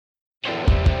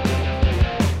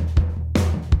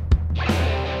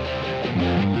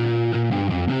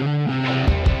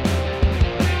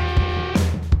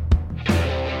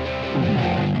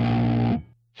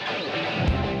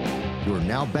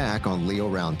back on Leo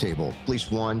Roundtable.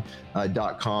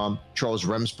 PoliceOne.com. Charles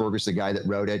Remsburg is the guy that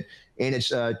wrote it. And it's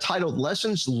titled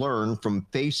Lessons Learned from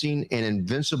Facing an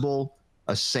Invincible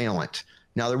Assailant.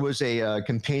 Now, there was a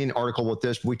companion article with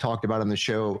this we talked about on the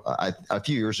show a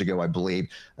few years ago, I believe,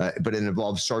 but it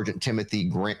involves Sergeant Timothy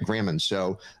Grammons.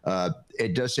 So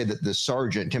it does say that the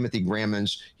Sergeant, Timothy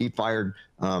Grammons, he fired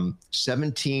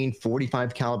 17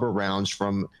 .45 caliber rounds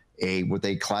from what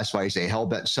they classify as a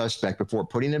hell-bent suspect before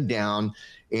putting him down,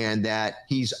 and that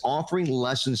he's offering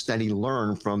lessons that he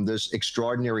learned from this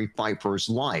extraordinary fight for his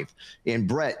life. And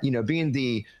Brett, you know, being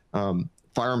the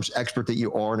firearms expert that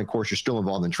you are, and of course you're still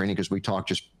involved in training, because we talked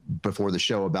just before the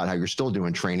show about how you're still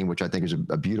doing training, which I think is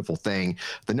a beautiful thing.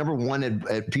 The number one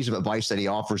piece of advice that he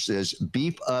offers is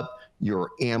beef up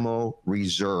your ammo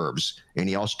reserves. And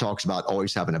he also talks about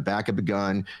always having a backup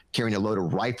gun, carrying a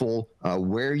loaded rifle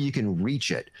where you can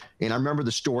reach it. And I remember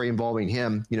the story involving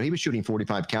him. You know, he was shooting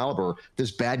 .45 caliber.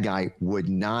 This bad guy would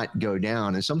not go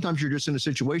down. And sometimes you're just in a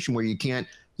situation where you can't,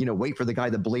 you know, wait for the guy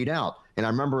to bleed out. And I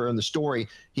remember in the story,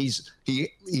 he's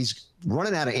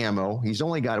running out of ammo. He's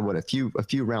only got a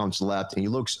few rounds left, and he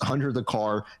looks under the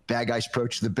car. Bad guys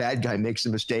approach. The bad guy makes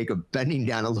the mistake of bending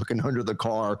down and looking under the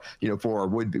car, you know,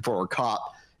 for a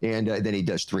cop. And then he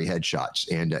does 3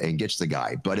 headshots and gets the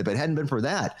guy. But if it hadn't been for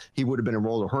that, he would have been in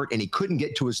world of hurt, and he couldn't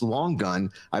get to his long gun.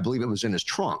 I believe it was in his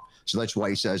trunk. So that's why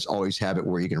he says always have it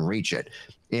where you can reach it.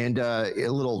 And a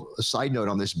little side note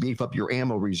on this beef up your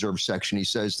ammo reserve section, he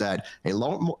says that a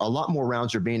lot more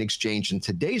rounds are being exchanged in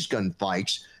today's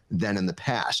gunfights than in the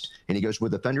past. And he goes,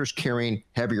 with offenders carrying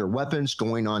heavier weapons,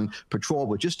 going on patrol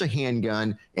with just a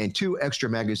handgun and 2 extra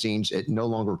magazines, it no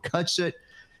longer cuts it.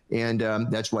 And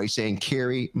that's why he's saying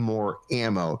carry more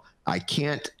ammo. I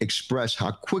can't express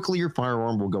how quickly your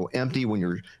firearm will go empty when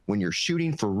you're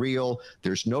shooting for real.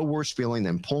 There's no worse feeling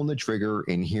than pulling the trigger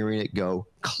and hearing it go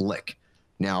click.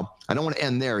 Now, I don't want to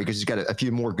end there because he's got a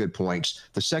few more good points.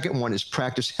 The second one is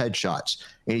practice headshots.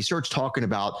 And he starts talking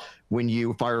about when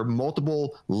you fire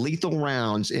multiple lethal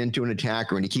rounds into an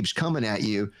attacker and he keeps coming at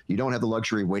you, you don't have the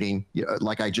luxury of waiting,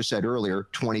 like I just said earlier,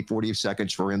 20, 40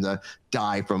 seconds for him to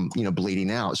die from, you know, bleeding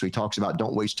out. So he talks about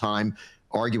don't waste time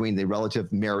arguing the relative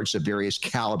merits of various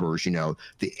calibers, you know,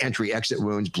 the entry, exit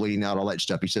wounds, bleeding out, all that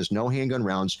stuff. He says no handgun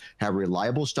rounds have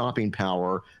reliable stopping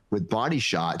power with body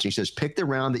shots. He says pick the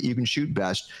round that you can shoot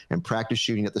best and practice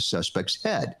shooting at the suspect's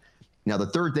head. Now, the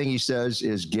third thing he says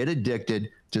is get addicted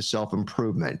to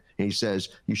self-improvement. And he says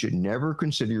you should never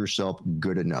consider yourself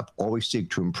good enough. Always seek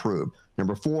to improve.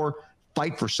 Number 4,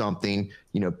 fight for something.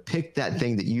 You know, pick that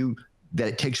thing that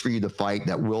it takes for you to fight,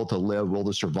 that will to live, will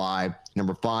to survive.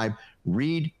 Number 5,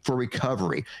 read for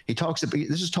recovery. He talks about,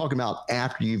 this is talking about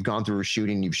after you've gone through a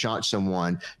shooting, you've shot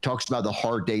someone, talks about the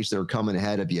hard days that are coming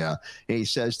ahead of you. And he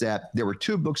says that there were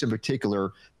 2 books in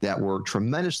particular that were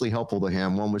tremendously helpful to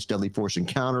him. One was Deadly Force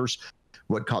Encounters,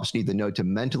 what cops need to know to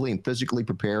mentally and physically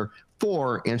prepare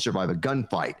for and survive a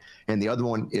gunfight. And the other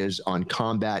one is on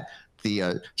combat,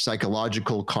 the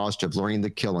psychological cost of learning to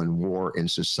kill in war and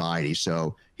society.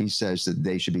 So he says that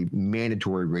they should be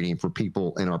mandatory reading for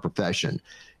people in our profession.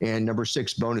 And number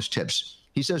 6, bonus tips.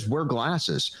 He says wear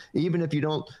glasses. Even if you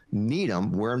don't need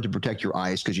them, wear them to protect your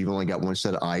eyes because you've only got one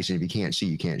set of eyes, and if you can't see,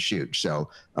 you can't shoot. So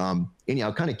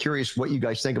anyhow, kind of curious what you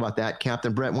guys think about that.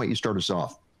 Captain Brett, why don't you start us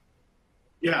off?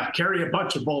 Yeah, carry a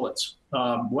bunch of bullets.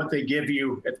 What they give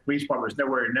you at the police department is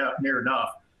nowhere near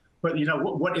enough. But you know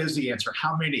what is the answer?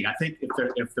 How many? I think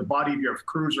if the body of your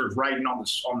cruiser is riding on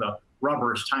the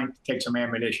rubber, it's time to take some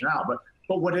ammunition out.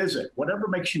 But what is it? Whatever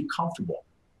makes you comfortable.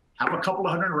 Have a couple of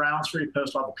 100 rounds for your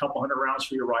pistol, have a couple 100 rounds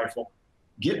for your rifle.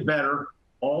 Get better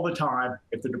all the time.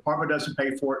 If the department doesn't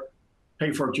pay for it,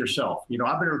 pay for it yourself. You know,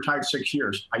 I've been retired 6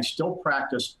 years. I still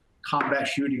practice combat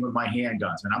shooting with my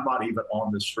handguns, and I'm not even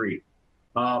on the street.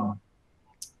 I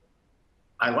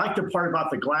like the part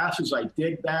about the glasses. I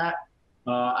dig that.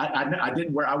 I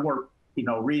didn't wear, I wore, you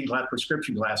know, reading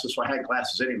prescription glasses, so I had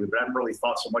glasses anyway, but I haven't really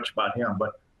thought so much about him.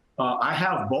 But I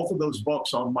have both of those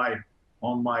books on my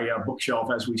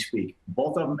bookshelf as we speak.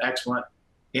 Both of them excellent.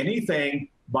 Anything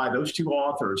by those 2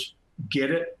 authors,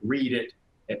 get it, read it,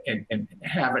 and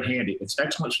have it handy. It's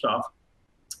excellent stuff.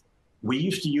 We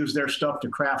used to use their stuff to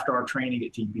craft our training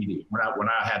at TPD when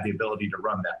I had the ability to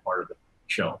run that part of the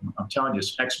show. I'm telling you,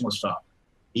 it's excellent stuff.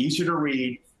 Easy to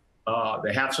read.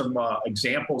 They have some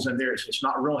examples in there. It's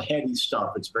not real heady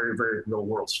stuff. It's very, very real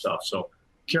world stuff. So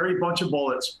carry a bunch of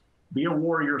bullets, be a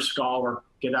warrior scholar,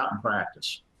 get out and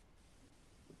practice.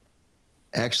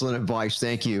 Excellent advice.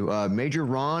 Thank you. Major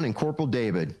Ron and Corporal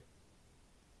David.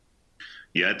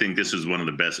 Yeah, I think this is one of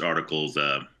the best articles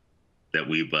that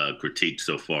we've critiqued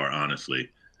so far, honestly.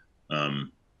 And,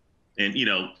 you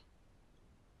know,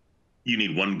 you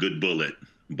need one good bullet.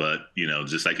 But, you know,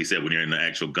 just like you said, when you're in the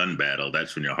actual gun battle,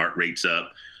 that's when your heart rate's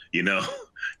up, you know,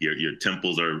 your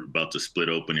temples are about to split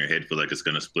open, your head feels like it's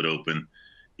going to split open,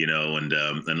 you know, and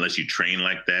unless you train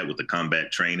like that with the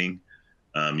combat training,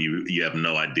 you have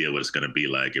no idea what it's going to be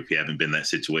like. If you haven't been in that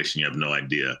situation, you have no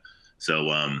idea. So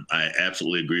I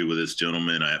absolutely agree with this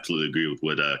gentleman. I absolutely agree with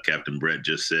what Captain Brett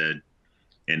just said.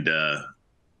 And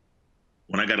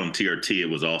when I got on TRT, it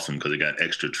was awesome because it got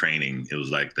extra training. It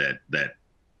was like that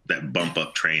bump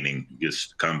up training,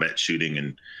 just combat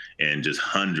shooting and just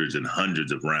hundreds and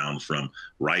hundreds of rounds from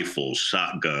rifle,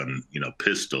 shotgun, you know,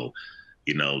 pistol,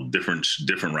 you know, different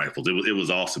rifles. It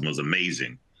was awesome. It was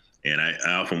amazing. And I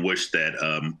often wish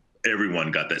that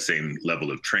everyone got that same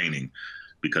level of training,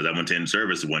 because I went to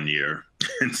in-service one year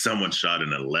and someone shot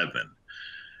an 11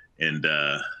 and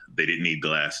they didn't need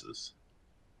glasses.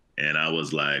 And I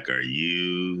was like, are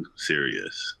you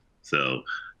serious? So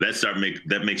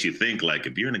that makes you think, like,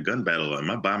 if you're in a gun battle,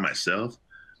 am I by myself?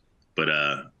 But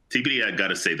TPD, I got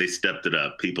to say, they stepped it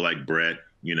up. People like Brett,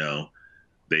 you know,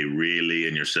 they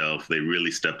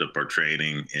really stepped up our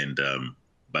training. And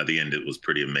by the end, it was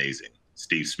pretty amazing.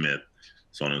 Steve Smith,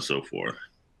 so on and so forth.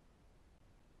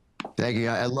 Thank you.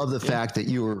 I love the fact that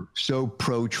you were so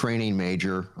pro training,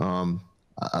 Major.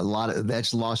 A lot of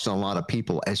that's lost on a lot of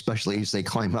people, especially as they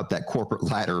climb up that corporate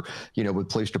ladder, you know, with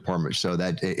police departments. So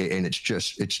that, and it's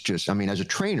just, I mean, as a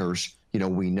trainers, you know,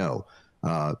 we know,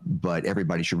 but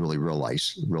everybody should really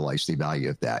realize the value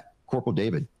of that. Corporal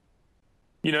David.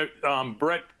 You know,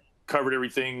 Brett covered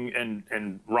everything,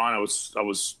 and Ron, I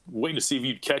was waiting to see if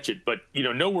you'd catch it, but you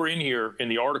know, nowhere in here in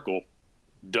the article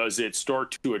does it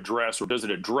start to address, or does it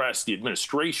address the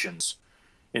administrations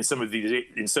in some of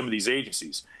these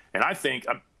agencies. And I think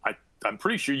I'm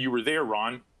pretty sure you were there,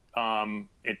 Ron,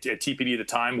 at TPD at the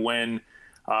time when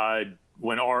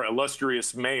our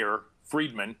illustrious mayor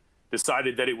Friedman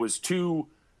decided that it was too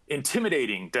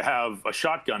intimidating to have a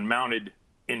shotgun mounted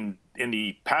in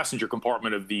the passenger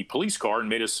compartment of the police car, and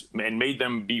made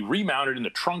them be remounted in the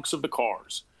trunks of the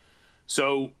cars.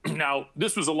 So now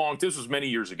this was many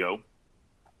years ago.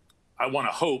 I want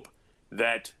to hope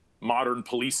that modern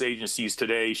police agencies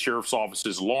today, sheriff's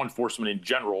offices, law enforcement in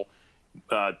general,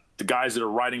 the guys that are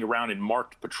riding around in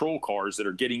marked patrol cars that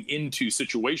are getting into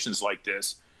situations like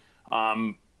this,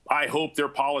 I hope their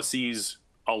policies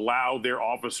allow their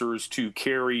officers to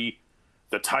carry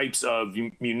the types of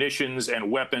munitions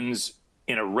and weapons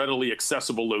in a readily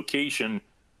accessible location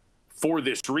for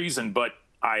this reason. But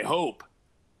I hope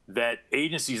that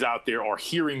agencies out there are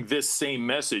hearing this same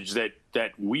message that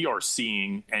we are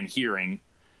seeing and hearing,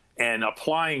 and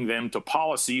applying them to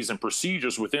policies and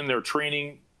procedures within their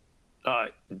training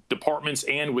departments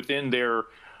and within their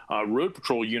road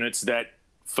patrol units that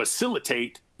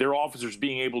facilitate their officers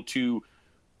being able to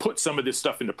put some of this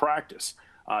stuff into practice.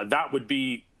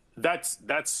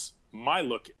 That's my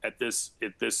look at this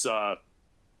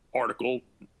article.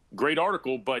 Great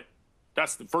article, but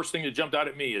that's the first thing that jumped out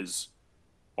at me is,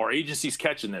 are agencies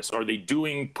catching this? Are they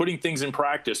putting things in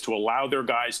practice to allow their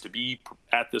guys to be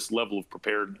at this level of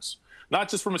preparedness? Not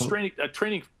just from a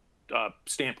training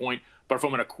standpoint, but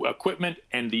from an equipment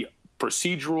and the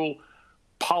procedural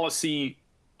policy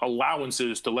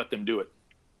allowances to let them do it.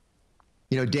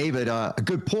 You know, David, a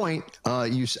good point.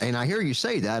 And I hear you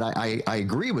say that. I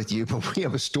agree with you, but we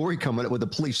have a story coming up with a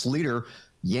police leader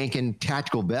yanking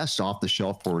tactical vests off the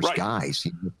shelf for his guys.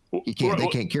 They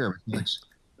can't carry them.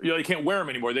 You know, they can't wear them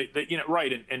anymore. They you know,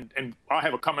 right. And I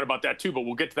have a comment about that too, but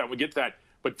we'll get to that when we get to that.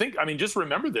 But just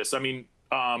remember this. I mean,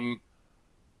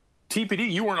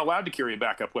 TPD, you weren't allowed to carry a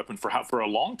backup weapon for a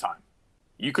long time.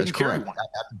 You couldn't carry one.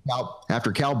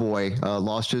 After Cowboy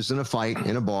lost his in a fight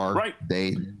in a bar, right.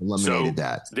 They eliminated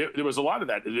that. There was a lot of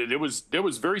that. There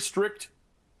was very strict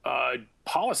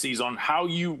policies on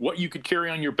what you could carry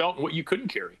on your belt and what you couldn't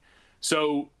carry.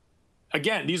 So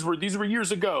again, these were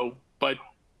years ago, but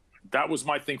that was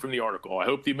my thing from the article. I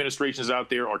hope the administrations out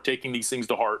there are taking these things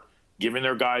to heart, giving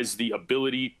their guys the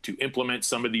ability to implement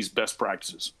some of these best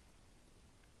practices.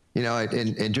 You know,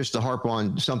 and just to harp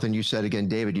on something you said again,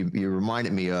 David, you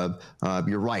reminded me of,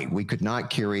 you're right. We could not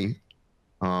carry,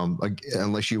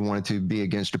 unless you wanted to be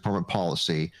against department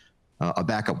policy, a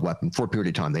backup weapon for a period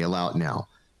of time. They allow it now.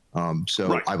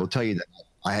 Right. I will tell you that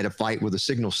I had a fight with a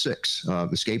Signal 6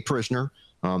 escaped prisoner.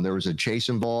 There was a chase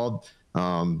involved,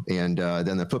 and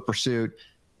then the foot pursuit,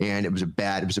 and it was a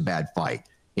bad fight.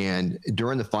 And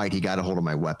during the fight, he got a hold of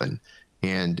my weapon.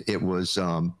 And it was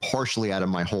partially out of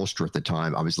my holster at the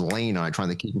time. I was laying on it, trying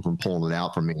to keep him from pulling it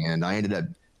out from me. And I ended up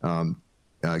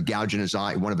gouging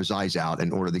one of his eyes out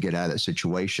in order to get out of that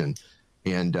situation.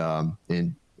 And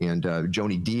and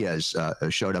Joni Diaz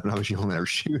showed up, and I was yelling at her,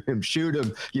 shoot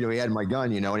him. You know, he had my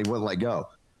gun, you know, and he wouldn't let go.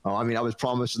 I mean, I was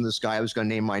promising this guy I was going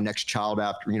to name my next child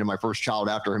after, you know, my first child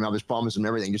after him. I was promising him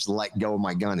everything, just to let go of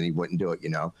my gun, and he wouldn't do it, you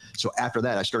know. So after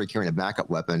that, I started carrying a backup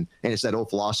weapon, and it's that old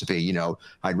philosophy, you know,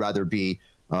 I'd rather be,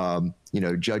 you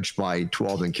know, judged by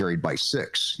 12 than carried by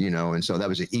 6, you know, and so that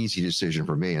was an easy decision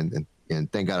for me, and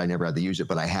thank God I never had to use it,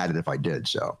 but I had it if I did.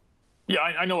 So, yeah,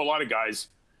 I know a lot of guys,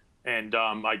 and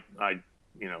I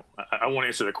you know, I won't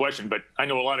answer the question, but I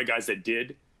know a lot of guys that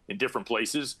did in different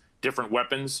places, different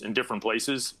weapons in different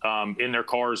places, in their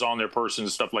cars, on their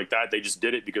persons, stuff like that. They just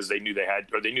did it because they knew they had,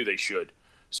 or they knew they should.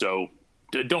 So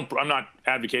I'm not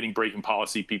advocating breaking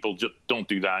policy. People just don't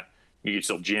do that. You get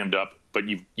yourself jammed up, but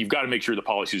you've got to make sure the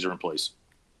policies are in place.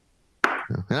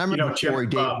 and I remember, You know, Chip,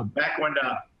 Dave, back when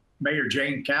Mayor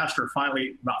Jane Castor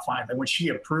when she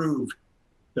approved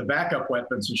the backup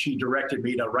weapons and she directed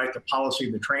me to write the policy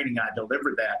and the training, I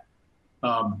delivered that.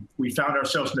 We found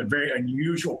ourselves in a very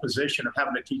unusual position of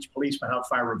having to teach policemen how to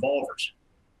fire revolvers,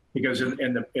 because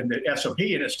in the SOP,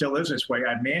 and it still is this way,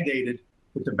 I mandated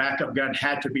that the backup gun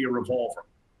had to be a revolver,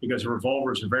 because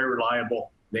revolvers are very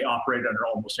reliable. They operate under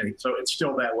almost anything, so it's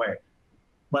still that way.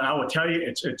 But I will tell you,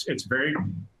 it's very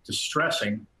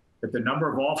distressing that the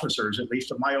number of officers, at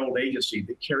least of my old agency,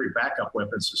 that carry backup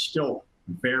weapons is still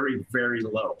very, very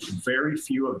low. Very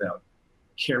few of them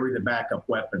carry the backup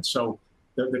weapon. So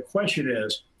the question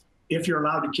is, if you're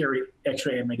allowed to carry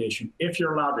extra ammunition, if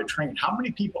you're allowed to train, how many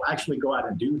people actually go out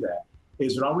and do that?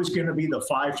 Is it always going to be the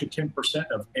 5 to 10%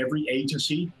 of every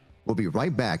agency? we'll be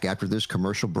right back after this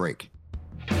commercial break.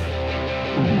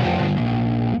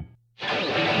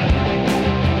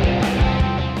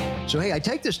 So, hey, I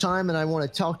take this time and I want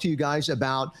to talk to you guys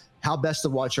about how best to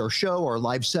watch our show, our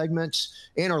live segments,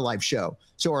 and our live show.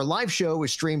 So our live show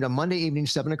is streamed on Monday evening,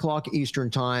 7 o'clock Eastern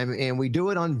time, and we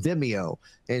do it on Vimeo.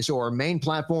 And so our main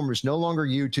platform is no longer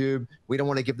YouTube. We don't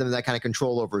want to give them that kind of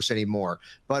control over us anymore.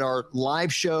 But our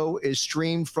live show is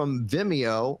streamed from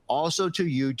Vimeo, also to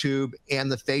YouTube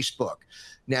and the Facebook.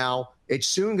 Now, it's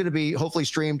soon going to be hopefully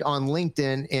streamed on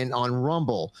LinkedIn and on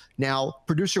Rumble. Now,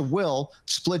 producer Will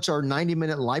splits our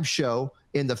 90-minute live show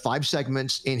into 5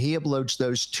 segments, and he uploads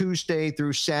those Tuesday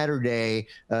through Saturday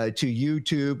to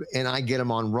YouTube, and I get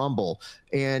them on Rumble.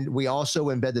 And we also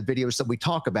embed the videos that we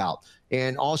talk about.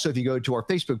 And also, if you go to our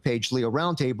Facebook page, Leo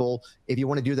Roundtable, if you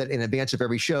want to do that in advance of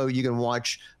every show, you can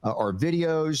watch our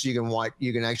videos. You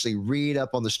can actually read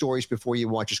up on the stories before you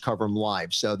watch us cover them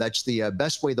live. So that's the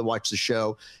best way to watch the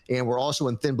show. And we're also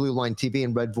in Thin Blue Line TV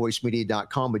and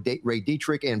RedVoiceMedia.com with Ray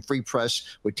Dietrich, and Free Press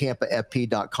with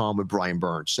TampaFP.com with Brian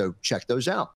Burns. So check those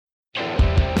out.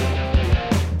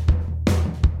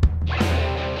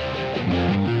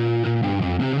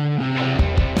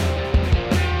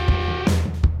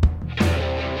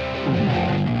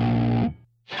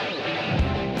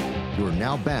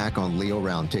 Now back on Leo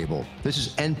Roundtable. This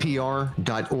is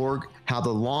NPR.org, how the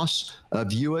loss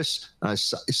of U.S.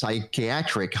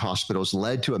 Psychiatric hospitals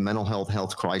led to a mental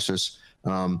health crisis.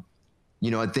 I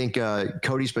think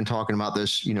Cody's been talking about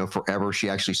this, forever. She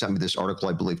actually sent me this article,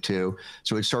 I believe, too.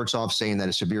 So it starts off saying that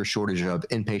a severe shortage of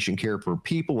inpatient care for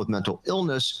people with mental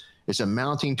illness is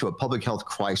amounting to a public health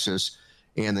crisis,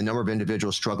 and the number of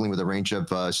individuals struggling with a range of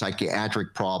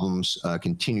psychiatric problems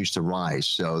continues to rise.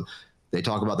 So they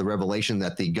talk about the revelation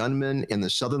that the gunman in the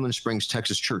Sutherland Springs,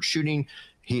 Texas church shooting,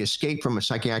 he escaped from a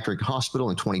psychiatric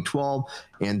hospital in 2012,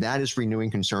 and that is renewing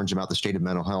concerns about the state of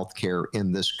mental health care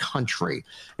in this country.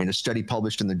 In a study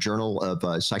published in the Journal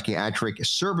of Psychiatric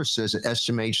Services, it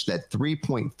estimates that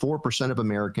 3.4% of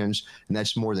Americans, and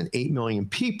that's more than 8 million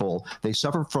people, they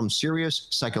suffer from serious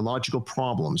psychological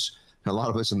problems. A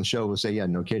lot of us in the show will say, yeah,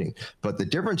 no kidding. But the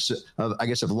difference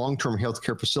of long-term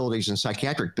healthcare facilities and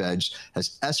psychiatric beds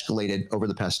has escalated over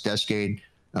the past decade.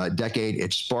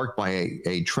 It's sparked by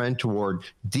a trend toward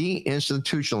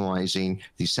deinstitutionalizing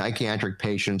the psychiatric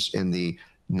patients in the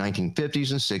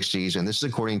 1950s and 60s. And this is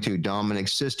according to Dominic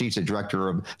Sistides, the director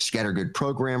of Scattergood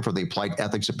Program for the Applied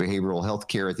Ethics of Behavioral Health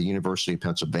Care at the University of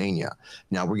Pennsylvania.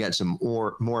 Now, we got some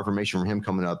more information from him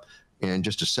coming up in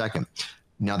just a second.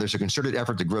 Now, there's a concerted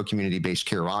effort to grow community-based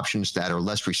care options that are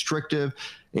less restrictive,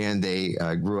 and they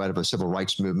grew out of a civil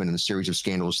rights movement and a series of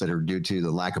scandals that are due to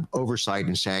the lack of oversight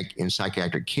in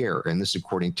psychiatric care. And this,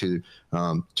 according to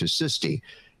Sisti.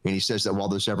 And he says that while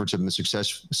those efforts have been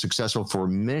successful for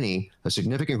many, a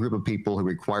significant group of people who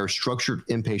require structured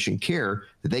inpatient care,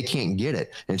 that they can't get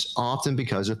it. And it's often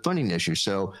because of funding issues.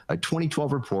 So a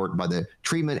 2012 report by the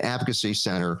Treatment Advocacy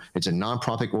Center, it's a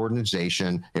nonprofit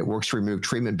organization. It works to remove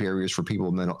treatment barriers for people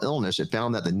with mental illness. It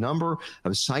found that the number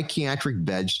of psychiatric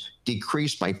beds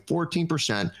decreased by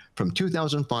 14% from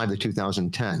 2005 to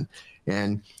 2010.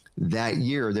 And that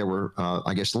year, there were,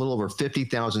 I guess, a little over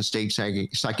 50,000 state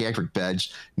psychiatric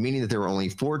beds, meaning that there were only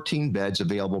 14 beds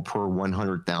available per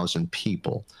 100,000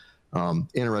 people.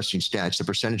 Interesting stats. The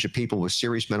percentage of people with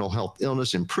serious mental health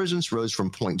illness in prisons rose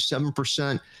from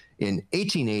 0.7% in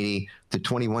 1880 to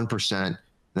 21%.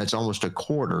 That's almost a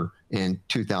quarter in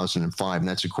 2005. And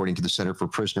that's according to the Center for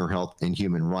Prisoner Health and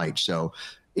Human Rights. So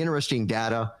interesting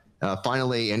data.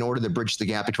 Finally, in order to bridge the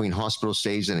gap between hospital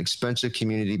stays and expensive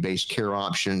community-based care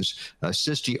options,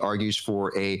 Sisti argues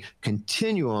for a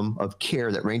continuum of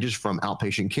care that ranges from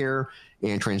outpatient care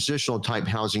and transitional type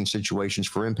housing situations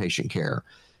for inpatient care.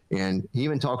 And he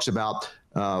even talks about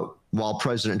while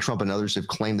President Trump and others have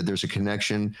claimed that there's a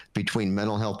connection between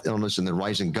mental health illness and the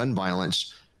rise in gun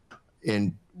violence,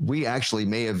 and we actually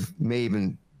may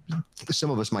even some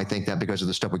of us might think that because of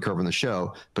the stuff we cover in the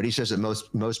show, but he says that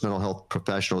most mental health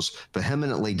professionals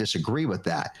vehemently disagree with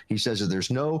that. He says that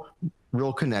there's no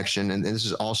real connection, and this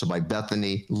is also by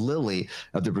Bethany Lilly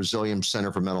of the Brazilian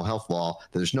Center for Mental Health Law,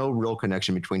 that there's no real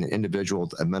connection between an individual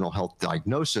with a mental health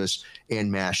diagnosis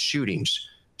and mass shootings.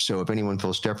 So if anyone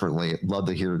feels differently, I'd love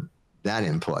to hear that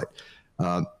input.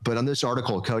 But on this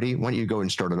article, Cody, why don't you go and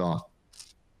start it off?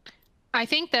 I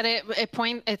think that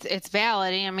it's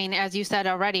valid. I mean, as you said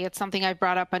already, it's something I've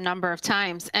brought up a number of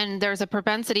times. And there's a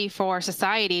propensity for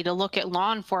society to look at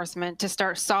law enforcement to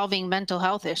start solving mental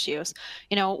health issues.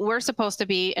 You know, we're supposed to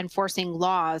be enforcing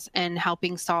laws and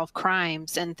helping solve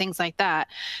crimes and things like that.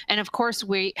 And of course,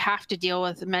 we have to deal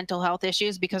with mental health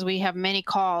issues because we have many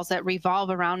calls that revolve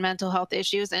around mental health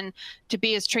issues. And to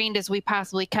be as trained as we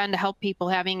possibly can to help people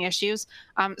having issues,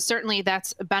 certainly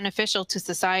that's beneficial to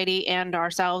society and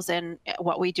ourselves and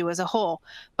what we do as a whole.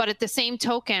 But at the same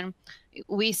token,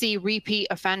 we see repeat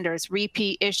offenders,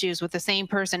 repeat issues with the same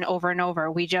person over and over.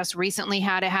 We just recently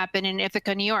had it happen in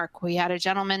Ithaca, New York. We had a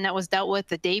gentleman that was dealt with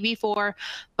the day before,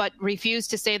 but refused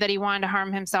to say that he wanted to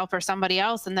harm himself or somebody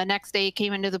else. And the next day he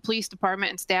came into the police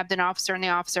department and stabbed an officer, and the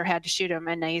officer had to shoot him,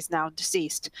 and he's now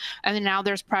deceased. And then now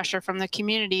there's pressure from the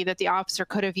community that the officer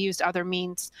could have used other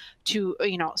means to,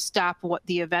 stop what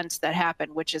the events that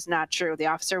happened, which is not true. The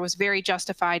officer was very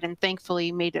justified and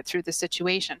thankfully made it through the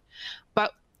situation.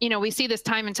 But we see this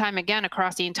time and time again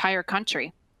across the entire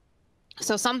country.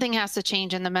 So something has to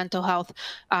change in the mental health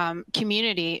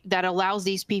community that allows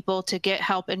these people to get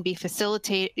help and be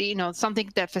something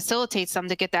that facilitates them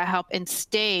to get that help and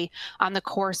stay on the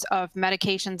course of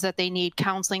medications that they need,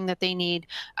 counseling that they need,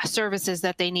 services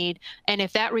that they need. And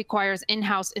if that requires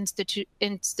in-house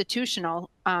institutional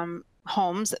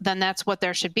homes, then that's what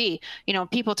there should be.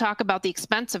 People talk about the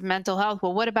expense of mental health.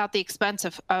 Well, what about the expense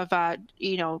of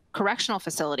correctional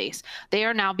facilities? They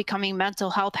are now becoming mental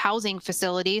health housing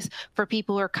facilities for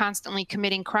people who are constantly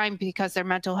committing crime because their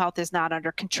mental health is not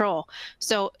under control.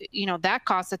 So, that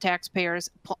costs the taxpayers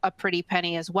a pretty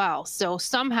penny as well. So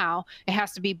somehow it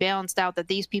has to be balanced out that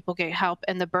these people get help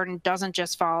and the burden doesn't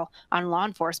just fall on law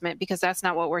enforcement, because that's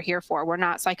not what we're here for. We're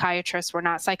not psychiatrists. We're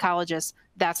not psychologists.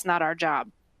 That's not our job.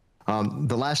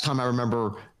 The last time I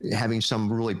remember having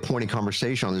some really pointed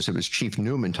conversation on this, it was Chief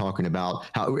Newman talking about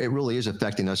how it really is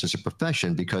affecting us as a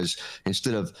profession, because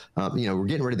instead of, we're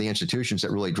getting rid of the institutions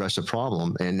that really address the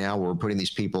problem, and now we're putting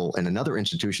these people in another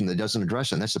institution that doesn't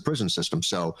address it, and that's the prison system.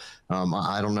 So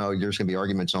I don't know, there's going to be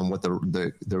arguments on what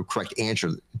the correct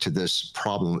answer to this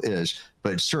problem is,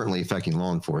 but it's certainly affecting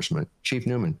law enforcement. Chief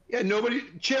Newman. Yeah, nobody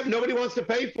wants to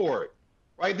pay for it,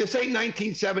 right? This ain't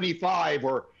 1975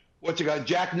 or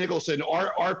Jack Nicholson,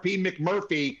 R.P.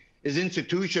 McMurphy is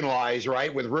institutionalized,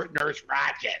 right, with Nurse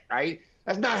Ratched, right?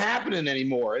 That's not happening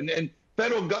anymore. And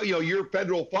federal, your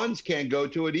federal funds can't go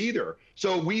to it either.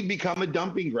 So we've become a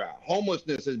dumping ground.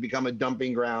 Homelessness has become a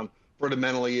dumping ground for the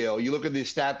mentally ill. You look at the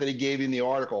stat that he gave you in the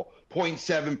article,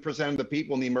 0.7% of the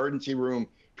people in the emergency room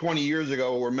 20 years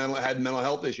ago had mental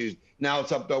health issues. Now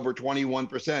it's up to over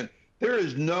 21%. There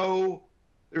is no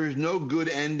good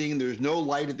ending. There's no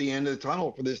light at the end of the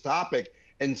tunnel for this topic.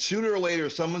 And sooner or later,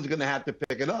 someone's going to have to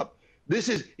pick it up. This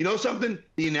is, something,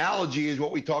 the analogy is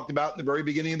what we talked about in the very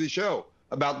beginning of the show,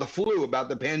 about the flu, about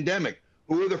the pandemic.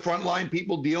 Who are the frontline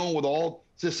people dealing with all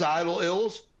societal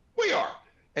ills? We are.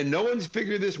 And no one's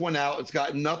figured this one out. It's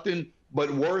gotten nothing but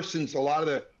worse since a lot of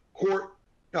the court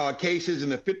cases in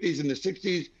the 50s and the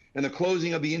 60s and the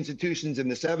closing of the institutions in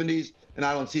the 70s, and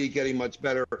I don't see it getting much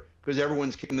better because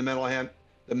everyone's kicking the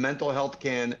mental health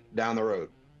can down the road.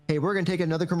 Hey, we're going to take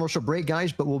another commercial break,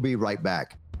 guys, but we'll be right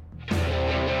back.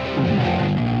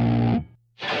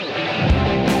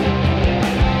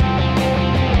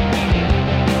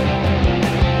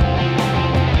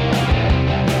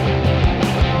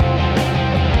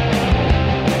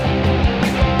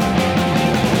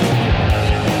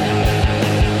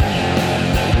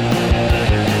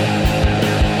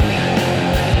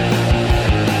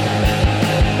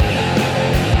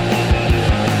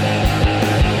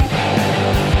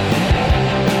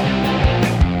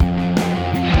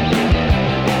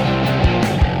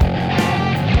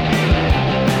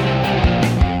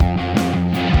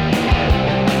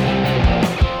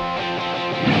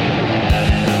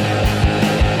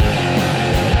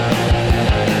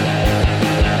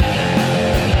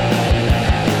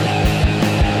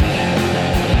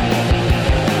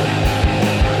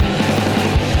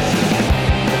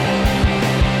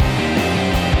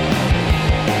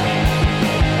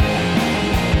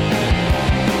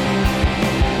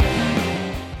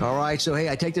 So, hey,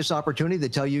 I take this opportunity to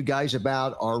tell you guys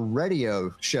about our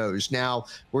radio shows. Now,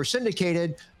 we're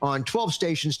syndicated on 12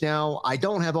 stations now. I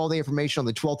don't have all the information on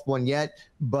the 12th one yet,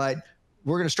 but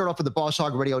we're going to start off with the Boss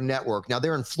Hog Radio Network. Now,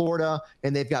 they're in Florida,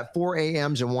 and they've got 4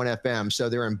 AMs and 1 FM. So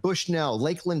they're in Bushnell,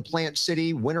 Lakeland, Plant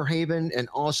City, Winter Haven, and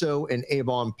also in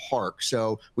Avon Park.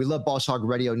 So we love Boss Hog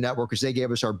Radio Network because they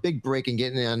gave us our big break in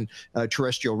getting in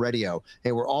terrestrial radio.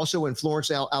 And we're also in Florence,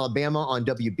 Alabama on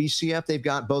WBCF. They've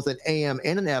got both an AM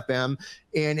and an FM.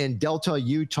 And in Delta,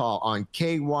 Utah on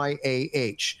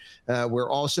KYAH. We're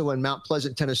also in Mount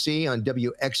Pleasant, Tennessee on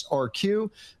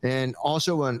WXRQ, and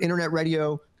also on internet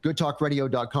radio,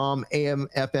 goodtalkradio.com,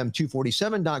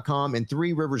 AMFM247.com, and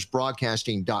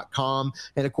threeriversbroadcasting.com.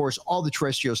 And of course, all the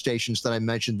terrestrial stations that I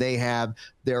mentioned, they have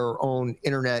their own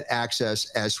internet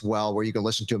access as well, where you can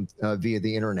listen to them via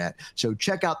the internet. So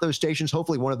check out those stations.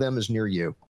 Hopefully one of them is near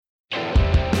you.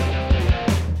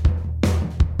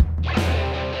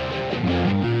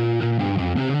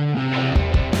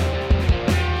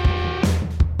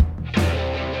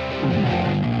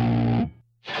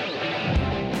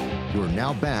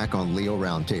 Now back on Leo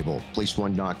Roundtable,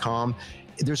 police1.com.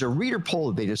 There's a reader poll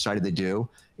that they decided to do,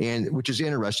 and which is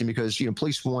interesting because, you know,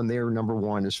 Police One, they're number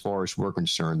one as far as we're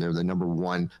concerned. They're the number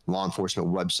one law enforcement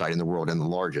website in the world and the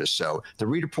largest. So the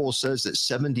reader poll says that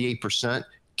 78%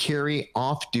 carry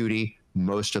off duty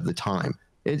most of the time.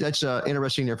 That's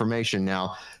interesting information.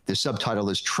 Now, the subtitle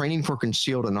is Training for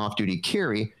Concealed and Off-Duty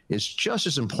Carry is just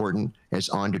as important as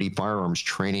on-duty firearms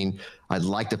training. I'd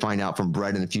like to find out from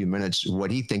Brett in a few minutes what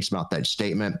he thinks about that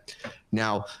statement.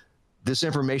 Now, this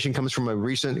information comes from a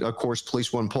recent, of course,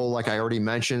 Police One poll, like I already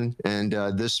mentioned. And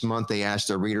this month, they asked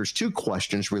their readers 2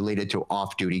 questions related to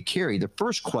off-duty carry. The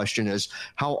first question is,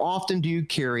 how often do you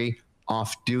carry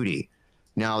off-duty?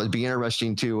 Now, it'd be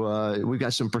interesting to, we've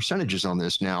got some percentages on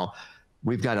this now.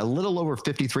 We've got a little over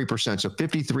 53%, so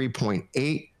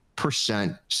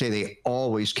 53.8% say they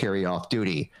always carry off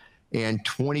duty, and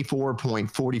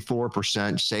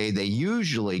 24.44% say they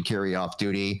usually carry off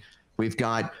duty. We've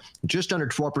got just under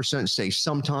 12% say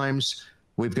sometimes.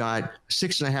 We've got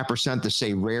 6.5% that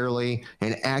say rarely,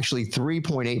 and actually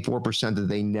 3.84% that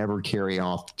they never carry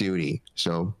off duty.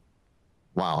 So,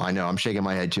 wow, I know. I'm shaking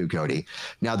my head too, Cody.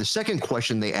 Now, the second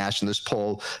question they asked in this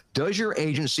poll, does your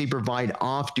agency provide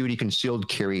off-duty concealed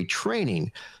carry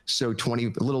training? So a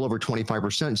little over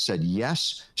 25% said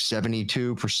yes,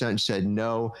 72% said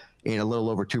no, and a little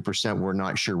over 2% were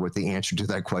not sure what the answer to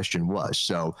that question was.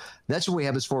 So that's what we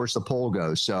have as far as the poll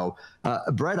goes. So,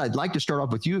 Brett, I'd like to start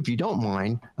off with you, if you don't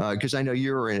mind, because I know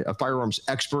you're a firearms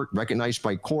expert recognized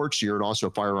by courts. You're also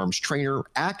a firearms trainer,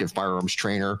 active firearms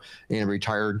trainer, and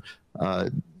retired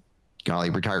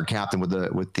retired captain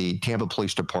with the Tampa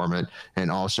Police Department,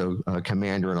 and also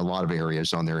commander in a lot of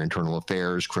areas on their internal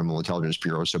affairs, criminal intelligence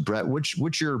bureau. So, Brett,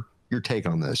 what's your take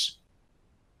on this?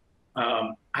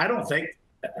 I don't think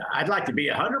I'd like to be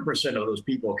 100% of those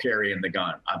people carrying the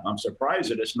gun. I'm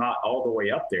surprised that it's not all the way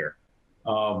up there,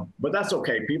 but that's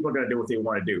okay. People are going to do what they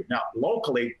want to do. Now,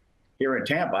 locally here in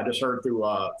Tampa, I just heard through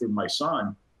my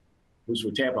son, who's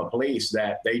with Tampa Police,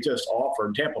 that they just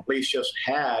offered. Tampa Police just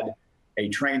had a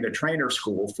train-the-trainer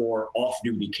school for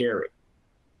off-duty carry.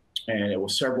 And it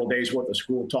was several days worth of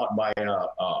school taught by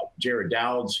Jared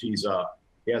Dowds. He has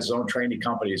his own training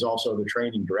company. He's also the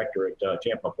training director at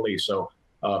Tampa Police. So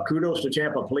kudos to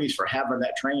Tampa Police for having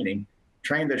that training,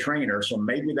 train the trainer. So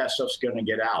maybe that stuff's going to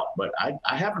get out. But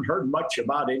I haven't heard much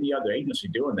about any other agency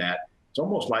doing that. It's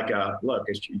almost like, look,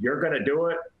 you're going to do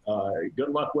it. Good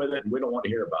luck with it. And we don't want to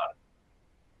hear about it.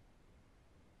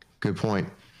 Good point.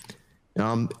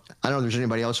 I don't know if there's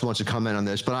anybody else who wants to comment on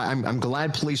this, but I'm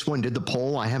glad Police One did the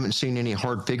poll. I haven't seen any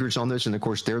hard figures on this. And of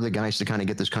course, they're the guys to kind of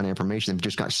get this kind of information. They've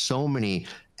just got so many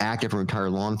active and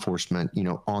retired law enforcement,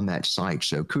 on that site.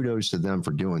 So kudos to them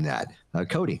for doing that.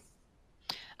 Cody.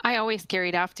 I always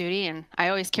carried off duty, and I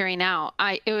always carry now.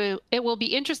 It will be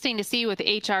interesting to see with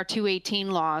HR 218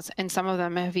 laws, and some of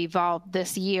them have evolved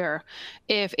this year,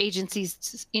 if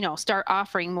agencies, start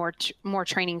offering more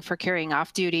training for carrying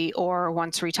off duty or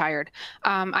once retired.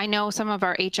 I know some of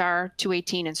our HR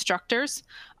 218 instructors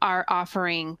are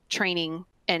offering training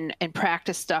and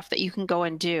practice stuff that you can go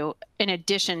and do in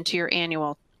addition to your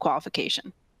annual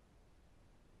qualification.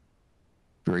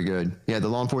 Very good. Yeah, the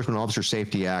Law Enforcement Officer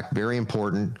Safety Act, very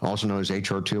important, also known as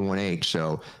HR 218.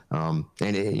 So, and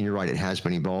you're right, it has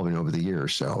been evolving over the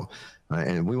years. So,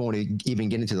 and we won't even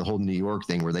get into the whole New York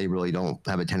thing where they really don't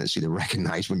have a tendency to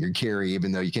recognize when you're carrying,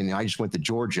 even though you can. I just went to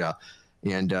Georgia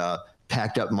and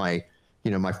packed up my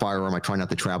firearm. I try not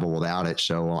to travel without it,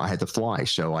 so I had to fly.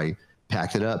 So I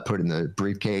packed it up, put it in the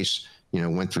briefcase,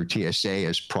 went through TSA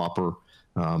as proper,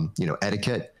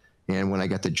 etiquette. And when I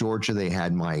got to Georgia, they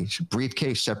had my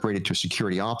briefcase separated to a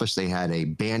security office. They had a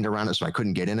band around it, so I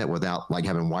couldn't get in it without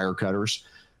having wire cutters.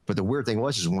 But the weird thing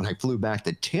is when I flew back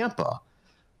to Tampa,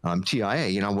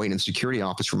 TIA, I'm waiting in the security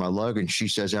office for my luggage. She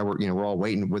says, we're all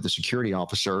waiting with the security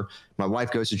officer. My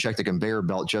wife goes to check the conveyor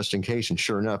belt just in case. And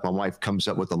sure enough, my wife comes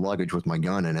up with the luggage with my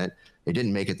gun in it. It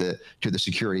didn't make it to the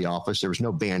security office. There was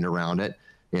no band around it.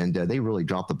 And they really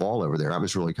dropped the ball over there. That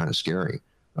was really kind of scary.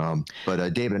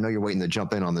 But David, I know you're waiting to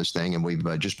jump in on this thing, and we've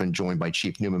just been joined by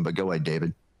Chief Newman, but go ahead,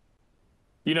 David.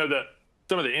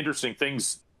 Some of the interesting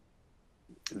things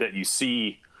that you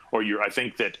see, or I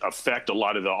think that affect a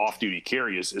lot of the off-duty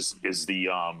carry is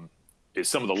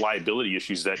some of the liability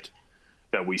issues that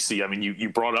we see. I mean, you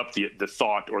brought up the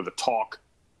thought or the talk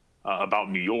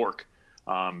about New York,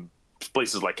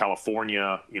 places like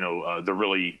California, the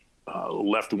really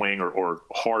left-wing or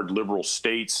hard liberal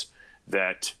states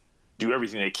that do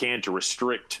everything they can to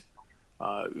restrict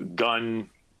gun,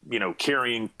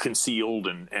 carrying concealed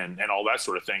and all that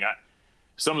sort of thing.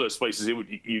 Some of those places,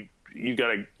 you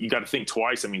got to think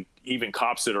twice. I mean, even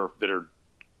cops that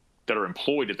are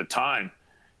employed at the time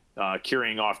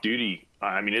carrying off duty.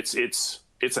 I mean, it's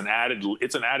an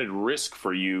added risk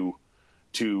for you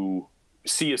to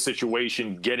see a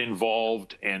situation, get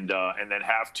involved, and then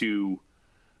have to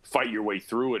fight your way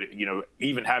through it.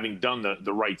 Even having done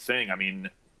the right thing. I mean,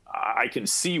 I can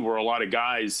see where a lot of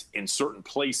guys in certain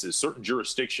places, certain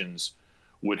jurisdictions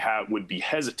would be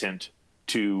hesitant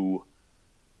to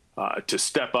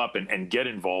step up and get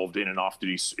involved in an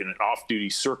off-duty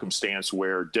circumstance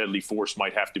where deadly force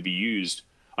might have to be used,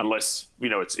 unless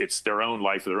it's their own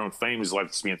life or their own family's life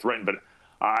that's being threatened. But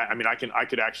I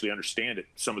could actually understand it.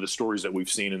 Some of the stories that we've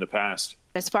seen in the past.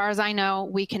 As far as I know,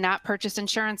 we cannot purchase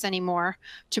insurance anymore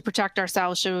to protect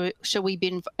ourselves should we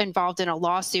be involved in a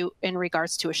lawsuit in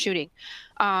regards to a shooting.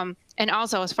 And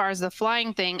also, as far as the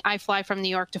flying thing, I fly from New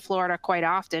York to Florida quite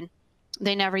often.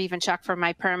 They never even check for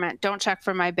my permit, don't check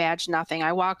for my badge, nothing.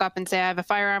 I walk up and say, I have a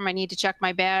firearm, I need to check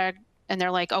my bag. And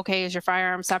they're like, okay, is your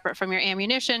firearm separate from your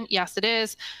ammunition? Yes, it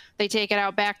is. They take it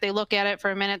out back, they look at it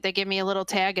for a minute, they give me a little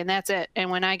tag, and that's it.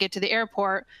 And when I get to the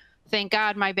airport, thank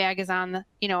God my bag is on the,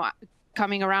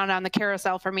 coming around on the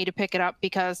carousel for me to pick it up,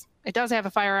 because it does have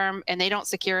a firearm and they don't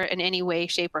secure it in any way,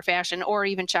 shape, or fashion, or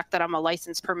even check that I'm a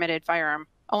licensed permitted firearm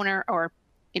owner or,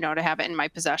 to have it in my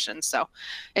possession. So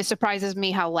it surprises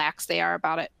me how lax they are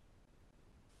about it.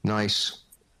 Nice.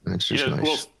 That's just nice.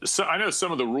 Well, so I know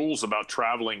some of the rules about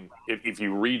traveling, if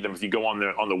you read them, if you go on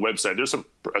the website, there's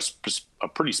a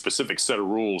pretty specific set of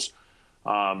rules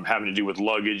having to do with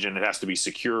luggage, and it has to be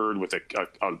secured with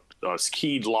a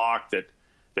keyed lock that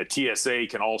TSA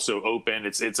can also open.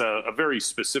 It's a very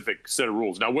specific set of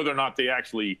rules. Now, whether or not they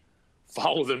actually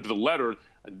follow them to the letter,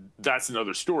 that's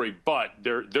another story. But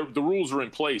the rules are in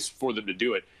place for them to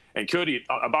do it. And Cody,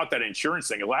 about that insurance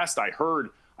thing, last I heard,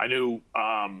 I know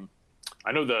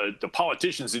the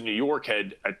politicians in New York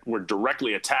were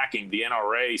directly attacking the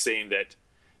NRA, saying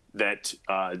that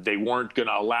they weren't going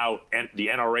to allow the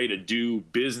NRA to do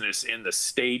business in the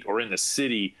state or in the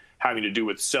city having to do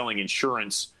with selling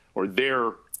insurance or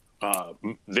their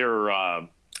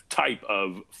type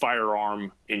of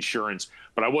firearm insurance.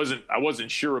 But I wasn't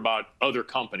sure about other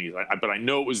companies. But I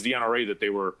know it was the NRA that they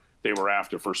were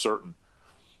after for certain.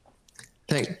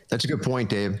 That's a good point,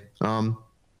 Dave.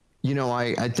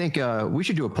 I think we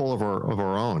should do a poll of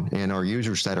our own, and our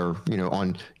users that are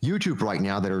on YouTube right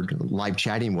now that are live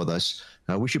chatting with us.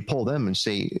 We should poll them and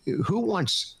say who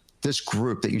wants this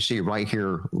group that you see right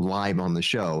here live on the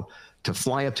show to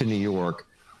fly up to New York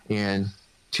and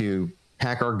to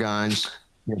pack our guns,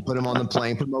 put them on the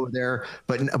plane, put them over there.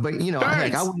 But you know,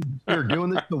 heck, I wouldn't consider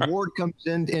doing this. The Ward comes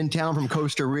in town from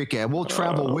Costa Rica. We'll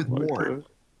travel with Ward. God.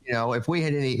 You know, if we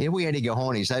had any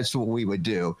cojones, that's what we would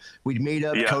do. We'd meet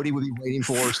up. Yeah. Cody would be waiting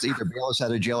for us to either bail us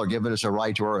out of jail or giving us a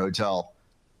ride to our hotel.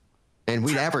 And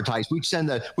we'd advertise. We'd send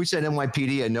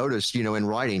NYPD a notice, you know, in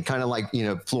writing, kind of like, you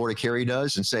know, Florida Carry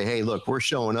does, and say, hey, look, we're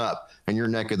showing up in your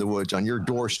neck of the woods on your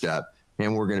doorstep,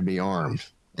 and we're going to be armed,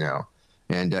 you know.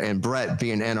 And Brett,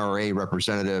 being NRA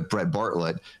representative, Brett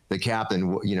Bartlett, the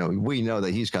captain, you know, we know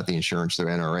that he's got the insurance through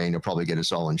NRA, and he'll probably get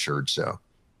us all insured. So.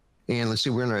 And let's see,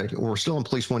 we're still on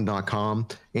policeone.com,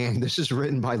 and this is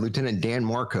written by Lieutenant Dan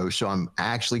Marco. So I'm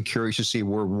actually curious to see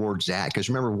where Ward's at, because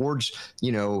remember, Ward's,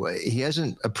 you know, he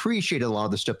hasn't appreciated a lot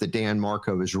of the stuff that Dan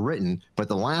Marco has written, but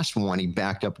the last one he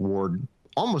backed up Ward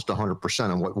almost 100%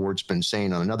 on what Ward's been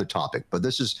saying on another topic. But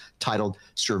this is titled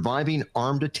 "Surviving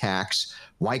Armed Attacks: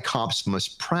 Why Cops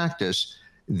Must Practice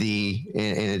and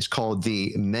it's called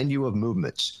the Menu of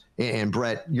Movements. And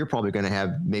Brett, you're probably going to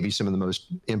have maybe some of the most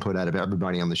input out of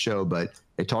everybody on the show, but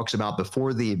it talks about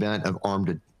before the event of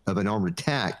an armed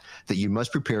attack that you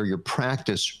must prepare your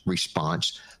practice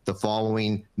response. The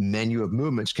following menu of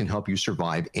movements can help you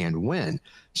survive and win.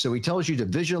 So he tells you to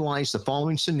visualize the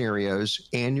following scenarios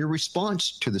and your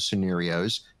response to the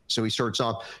scenarios. So he starts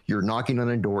off, you're knocking on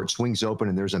a door, it swings open,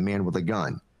 and there's a man with a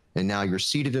gun. And now you're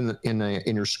seated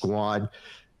in your squad,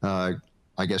 I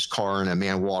guess, car, and a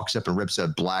man walks up and rips a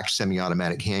black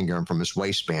semi-automatic handgun from his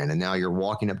waistband. And now you're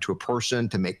walking up to a person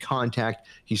to make contact.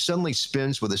 He suddenly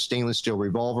spins with a stainless steel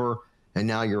revolver. And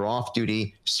now you're off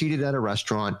duty, seated at a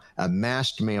restaurant. A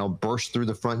masked male bursts through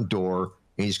the front door,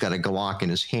 and he's got a Glock in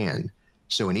his hand.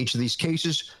 So in each of these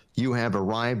cases, you have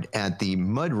arrived at the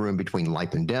mudroom between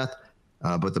life and death,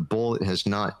 but the bullet has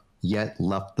not yet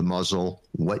left the muzzle.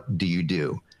 What do you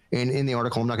do? And in the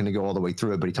article, I'm not going to go all the way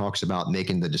through it, but he talks about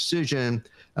making the decision,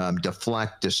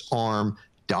 deflect, disarm,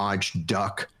 dodge,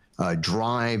 duck,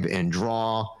 drive and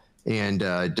draw, and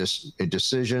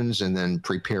decisions, and then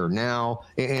prepare now.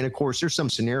 And of course, there's some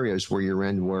scenarios where you're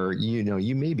in where, you know,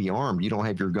 you may be armed. You don't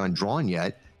have your gun drawn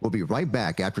yet. We'll be right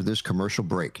back after this commercial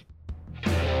break.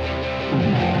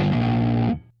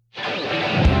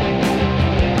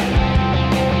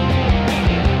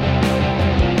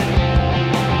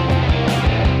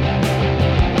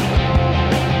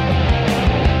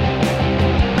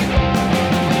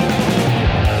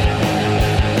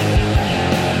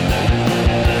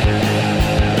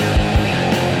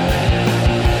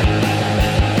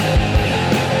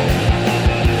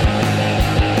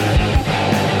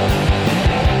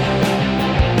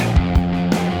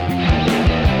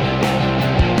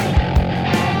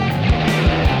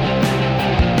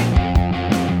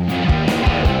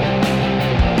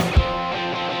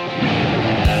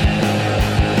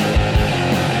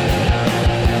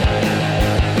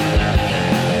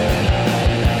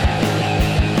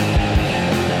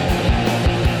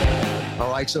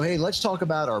 So, hey, let's talk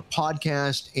about our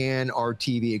podcast and our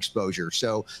TV exposure.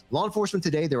 So Law Enforcement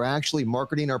Today, they're actually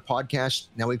marketing our podcast.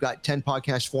 Now we've got 10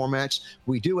 podcast formats.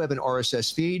 We do have an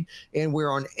RSS feed, and we're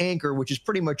on Anchor, which is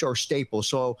pretty much our staple.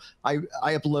 So I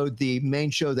upload the main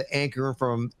show, the Anchor.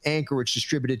 From Anchor, it's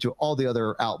distributed to all the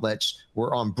other outlets.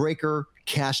 We're on Breaker,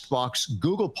 Castbox,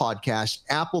 Google Podcasts,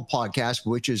 Apple Podcasts,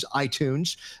 which is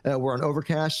iTunes. We're on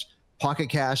Overcast, Pocket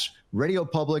Cast, Radio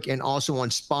Public, and also on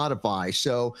Spotify.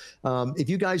 So if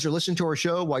you guys are listening to our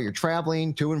show while you're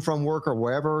traveling to and from work or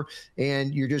wherever,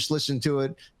 and you're just listening to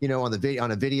it, you know, on a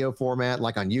video format,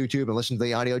 like on YouTube, and listen to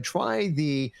the audio, try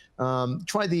the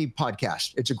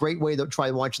podcast. It's a great way to try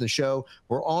watching the show.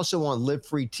 We're also on Live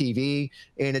Free TV,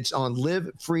 and it's on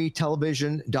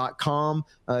livefreetelevision.com.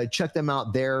 Check them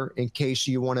out there in case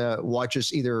you want to watch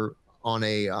us either on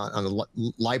a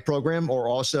live program or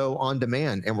also on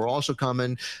demand. And we're also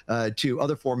coming to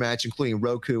other formats, including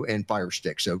Roku and Fire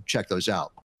Stick. So check those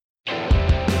out.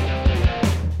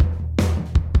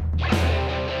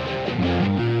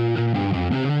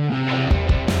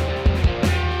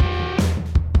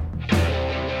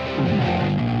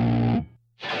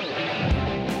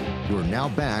 We're now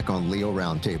back on Leo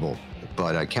Roundtable,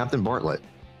 but Captain Bartlett.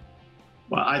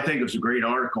 Well, I think it was a great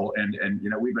article, and you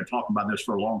know, we've been talking about this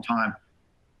for a long time.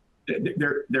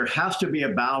 There has to be a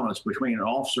balance between an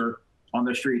officer on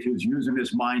the street who's using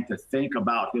his mind to think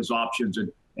about his options and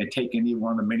take any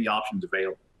one of the many options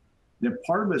available. Then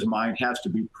part of his mind has to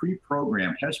be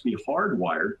pre-programmed, has to be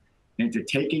hardwired into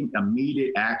taking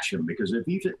immediate action, because if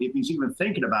he's even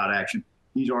thinking about action,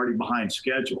 he's already behind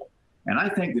schedule. And I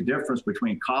think the difference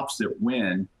between cops that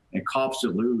win and cops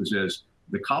that lose is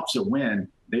the cops that win,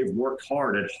 they've worked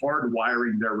hard at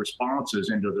hardwiring their responses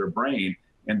into their brain,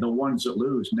 And the ones that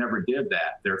lose never did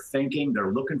that. They're thinking,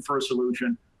 they're looking for a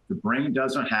solution. The brain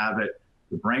doesn't have it.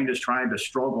 The brain is trying to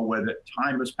struggle with it.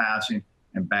 Time is passing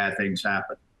and bad things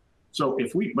happen. So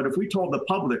if we told the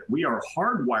public we are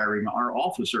hardwiring our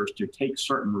officers to take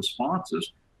certain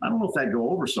responses, I don't know if that'd go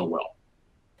over so well.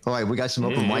 All right, we got some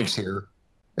open mics here.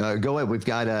 Go ahead. We've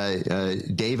got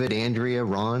David, Andrea,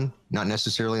 Ron. Not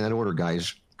necessarily in that order,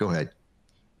 guys. Go ahead.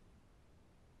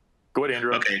 Go ahead,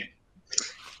 Andrea. Okay.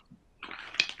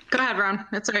 Go ahead, Ron.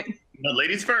 That's all right. No,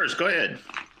 ladies first. Go ahead.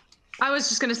 I was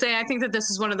just going to say, I think that this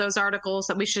is one of those articles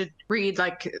that we should read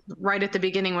like right at the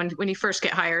beginning when you first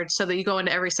get hired, so that you go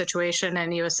into every situation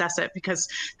and you assess it, because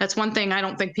that's one thing I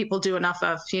don't think people do enough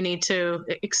of. You need to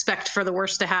expect for the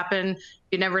worst to happen.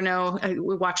 You never know.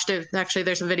 We watched it. Actually,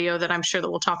 there's a video that I'm sure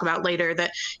that we'll talk about later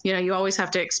that, you always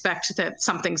have to expect that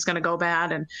something's going to go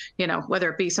bad. And, whether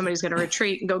it be somebody's going to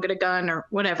retreat and go get a gun or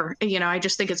whatever, I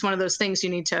just think it's one of those things you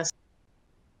need to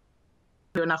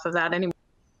do enough of that anymore.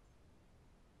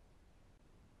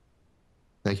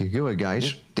 Thank you. Go ahead,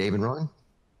 guys. Dave and Ron.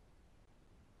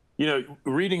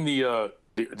 Reading the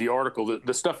article,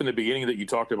 the stuff in the beginning that you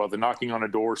talked about, the knocking on a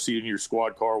door, seating in your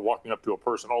squad car, walking up to a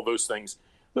person, all those things,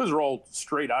 those are all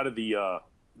straight out of the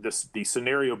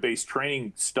scenario-based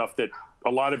training stuff that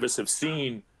a lot of us have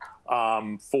seen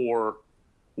for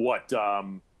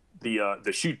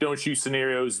the shoot, don't shoot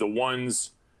scenarios, the ones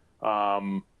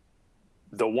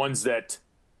that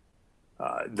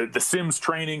the Sims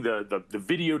training, the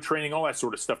video training, all that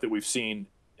sort of stuff that we've seen,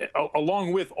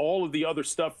 along with all of the other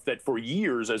stuff that for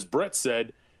years, as Brett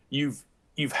said, you've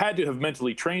had to have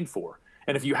mentally trained for.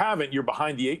 And if you haven't, you're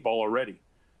behind the 8 ball already.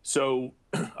 So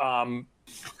in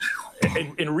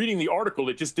reading the article,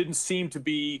 it just didn't seem to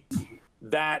be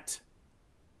that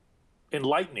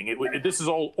enlightening. This is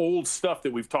all old stuff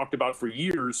that we've talked about for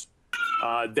years,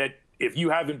 that if you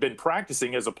haven't been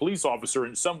practicing as a police officer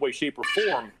in some way, shape, or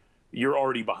form, you're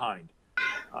already behind.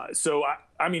 So,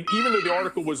 I mean, even though the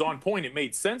article was on point, it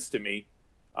made sense to me.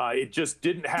 It just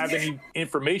didn't have any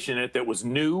information in it that was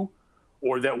new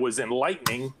or that was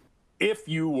enlightening. If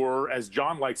you were, as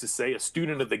John likes to say, a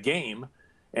student of the game,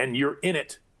 and you're in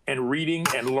it and reading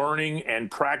and learning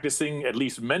and practicing, at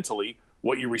least mentally,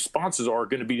 what your responses are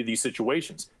going to be to these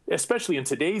situations, especially in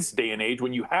today's day and age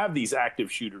when you have these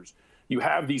active shooters, you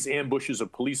have these ambushes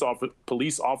of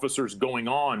police officers going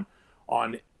on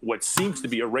what seems to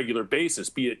be a regular basis,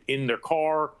 be it in their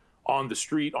car, on the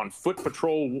street, on foot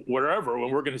patrol, wherever.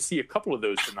 And we're going to see a couple of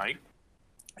those tonight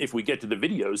if we get to the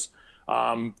videos,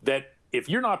 that if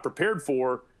you're not prepared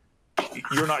for,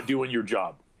 you're not doing your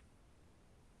job.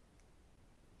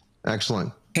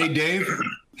 Excellent. Hey, Dave.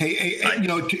 Hey,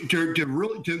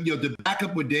 to back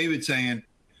up what David's saying,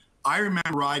 I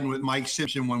remember riding with Mike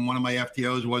Simpson when one of my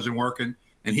FTOs wasn't working,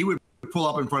 and he would pull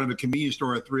up in front of a convenience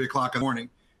store at 3 o'clock in the morning.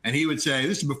 And he would say,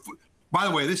 this is before, by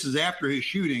the way, this is after his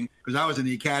shooting, because I was in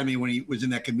the academy when he was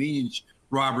in that convenience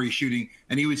robbery shooting.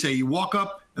 And he would say, you walk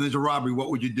up and there's a robbery,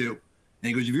 what would you do? And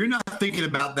he goes, if you're not thinking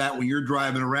about that when you're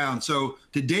driving around. So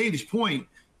to Dave's point,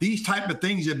 these type of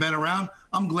things have been around.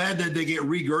 I'm glad that they get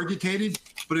regurgitated.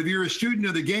 But if you're a student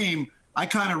of the game, I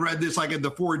kind of read this like at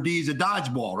the 4 Ds of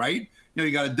dodgeball, right?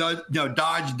 You got to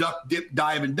dodge, duck, dip,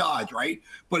 dive, and dodge, right?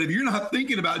 But if you're not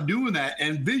thinking about doing that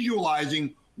and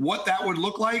visualizing what that would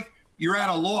look like, you're at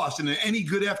a loss. And any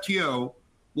good FTO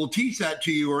will teach that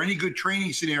to you, or any good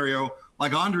training scenario,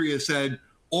 like Andrea said,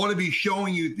 ought to be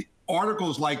showing you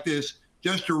articles like this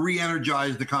just to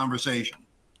re-energize the conversation.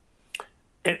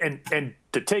 And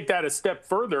to take that a step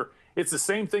further, it's the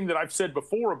same thing that I've said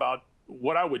before about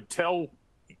what I would tell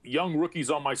young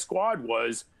rookies on my squad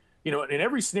was, in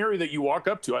every scenario that you walk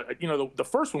up to, the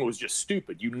first one was just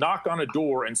stupid. You knock on a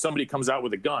door and somebody comes out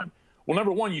with a gun. Well,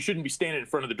 number one, you shouldn't be standing in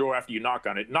front of the door after you knock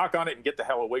on it. Knock on it and get the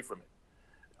hell away from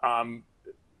it.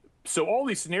 So all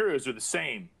these scenarios are the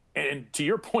same. And to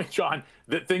your point, John,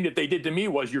 the thing that they did to me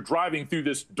was you're driving through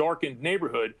this darkened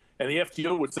neighborhood and the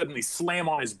FTO would suddenly slam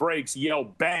on his brakes, yell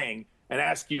bang, and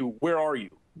ask you, where are you?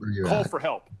 Call for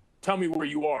help. Tell me where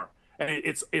you are. And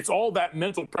it's all that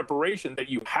mental preparation that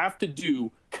you have to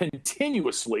do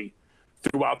continuously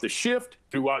throughout the shift,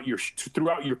 throughout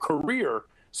your career,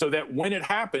 so that when it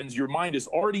happens, your mind is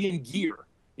already in gear.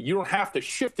 You don't have to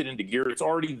shift it into gear. It's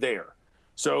already there.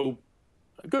 So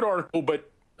a good article, but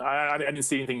I didn't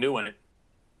see anything new in it.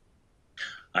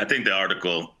 I think the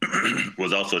article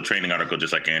was also a training article,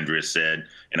 just like Andrea said.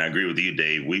 And I agree with you,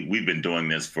 Dave. We've been doing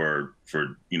this for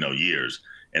years.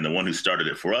 And the one who started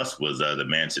it for us was the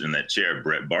man sitting in that chair,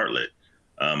 Brett Bartlett.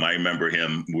 I remember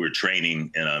him. We were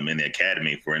training in the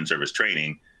academy for in-service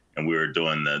training. And we were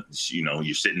doing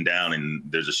you're sitting down and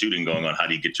there's a shooting going on. How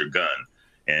do you get your gun?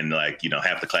 and like, you know,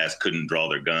 half the class couldn't draw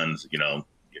their guns. You know,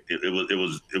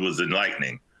 it was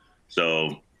enlightening.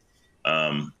 So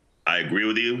I agree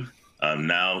with you.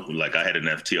 Now, like I had an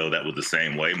FTO that was the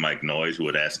same way, Mike Noyes, who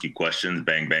would ask you questions,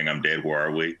 bang, bang, I'm dead, where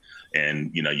are we?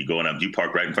 And, you know, you going up, you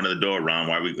park right in front of the door, Ron,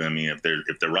 why are we, I mean, if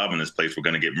they're robbing this place, we're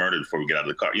going to get murdered before we get out of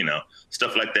the car, you know,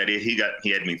 stuff like that. He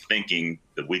had me thinking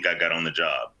the week I got on the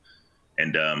job.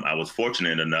 And I was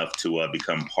fortunate enough to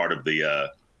become part of the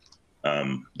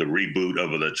reboot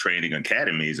of the training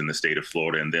academies in the state of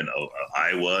Florida, and then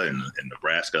Iowa and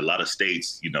Nebraska. A lot of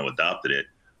states, you know, adopted it.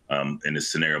 In this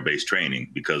scenario-based training,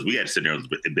 because we had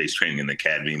scenario-based training in the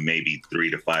academy, maybe 3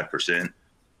 to 5%,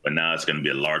 but now it's going to be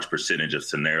a large percentage of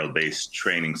scenario-based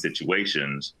training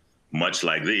situations, much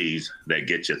like these, that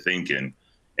get you thinking,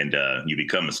 and you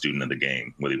become a student of the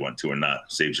game, whether you want to or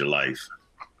not. Saves your life.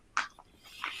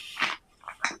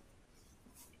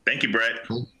 Thank you, Brett.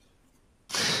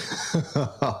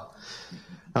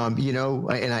 You know,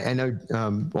 and I know,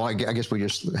 well, I guess we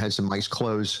just had some mics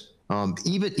close.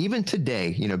 Even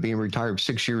today, you know, being retired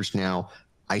 6 years now,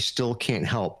 I still can't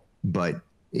help but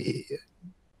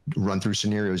run through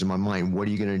scenarios in my mind. What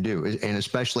are you going to do? And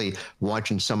especially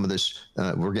watching some of this,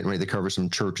 we're getting ready to cover some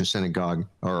church and synagogue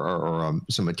or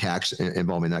some attacks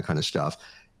involving that kind of stuff.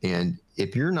 And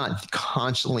if you're not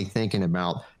constantly thinking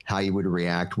about how you would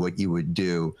react, what you would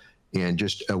do, and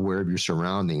just aware of your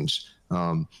surroundings,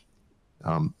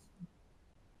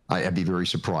 I'd be very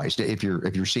surprised if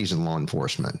you're seasoned law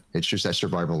enforcement. It's just that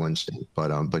survival instinct.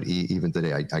 But even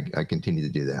today, I continue to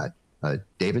do that.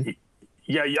 David?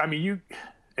 Yeah, I mean, you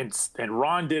and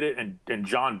Ron did it, and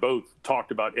John both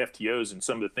talked about FTOs and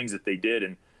some of the things that they did.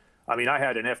 And I mean, I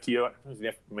had an FTO,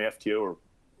 or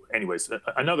anyways,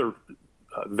 another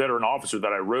veteran officer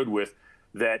that I rode with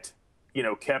that, you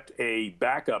know, kept a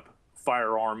backup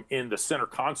firearm in the center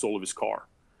console of his car.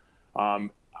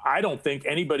 I don't think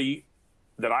anybody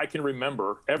that I can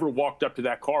remember ever walked up to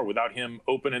that car without him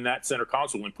opening that center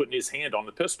console and putting his hand on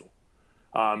the pistol.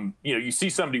 You know, you see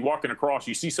somebody walking across,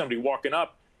 you see somebody walking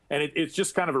up, and it's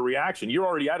just kind of a reaction. You're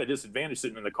already at a disadvantage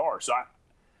sitting in the car. So,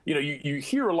 you know, you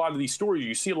hear a lot of these stories,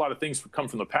 you see a lot of things come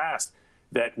from the past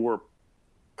that were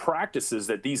practices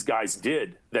that these guys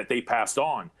did that they passed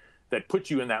on that put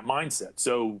you in that mindset.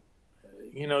 So,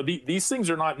 you know, these things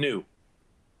are not new.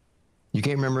 You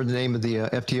can't remember the name of the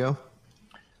FTO?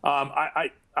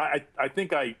 I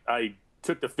think I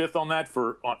took the fifth on that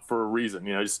for a reason,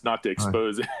 you know, just not to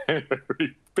expose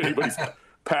anybody's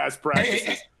past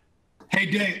practices.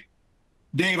 Hey,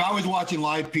 Dave, I was watching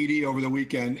Live PD over the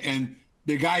weekend, and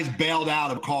the guys bailed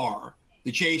out of a car,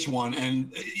 the chase one,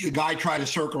 and the guy tried to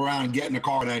circle around and get in the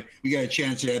car. And we got a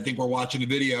chance today. I think we're watching the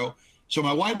video. So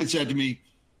my wife had said to me,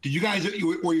 "Did you guys,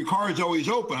 were your cars always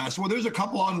open?" I said, "Well, there's a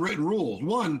couple unwritten rules.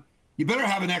 One, you better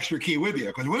have an extra key with you,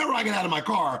 because whenever I get out of my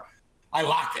car, I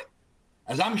locked it.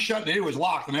 As I'm shutting it, it was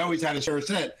locked, and I always had a spare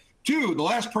set. Two, the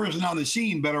last person on the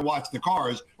scene better watch the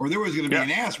cars, or there was going to be an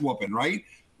ass whooping, right?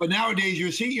 But nowadays,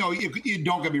 you're seeing, you know, you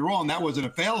don't get me wrong, that wasn't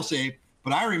a fail-safe,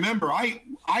 but I remember I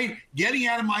getting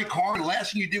out of my car, the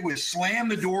last thing you did was slam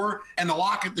the door and the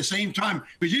lock at the same time,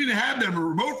 because you didn't have them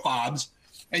remote fobs,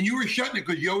 and you were shutting it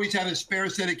because you always had a spare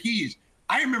set of keys.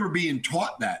 I remember being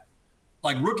taught that.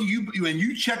 Like, rookie, when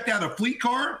you checked out a fleet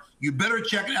car, you better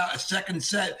check out a second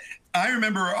set. I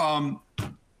remember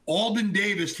Alden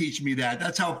Davis teaching me that.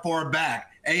 That's how far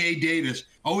back. A.A. Davis,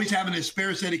 always having a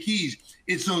spare set of keys.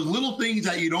 It's those little things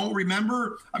that you don't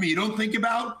remember. I mean, you don't think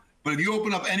about. But if you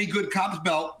open up any good cop's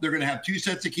belt, they're going to have 2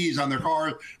 sets of keys on their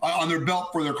car, on their belt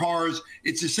for their cars.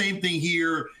 It's the same thing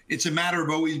here. It's a matter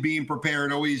of always being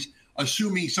prepared, always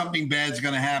assuming something bad is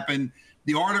going to happen.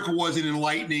 The article wasn't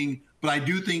enlightening, but I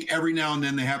do think every now and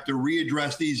then they have to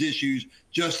readdress these issues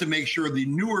just to make sure the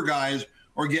newer guys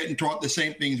are getting taught the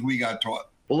same things we got taught.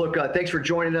 Well, look, thanks for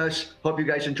joining us. Hope you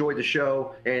guys enjoyed the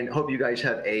show, and hope you guys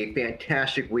have a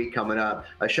fantastic week coming up.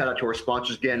 A shout out to our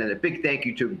sponsors again, and a big thank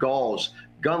you to Galls,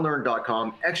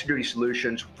 Gunlearn.com, Extra Duty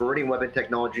Solutions, Veridian Weapon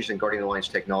Technologies, and Guardian Alliance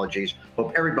Technologies.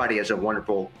 Hope everybody has a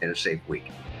wonderful and a safe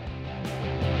week.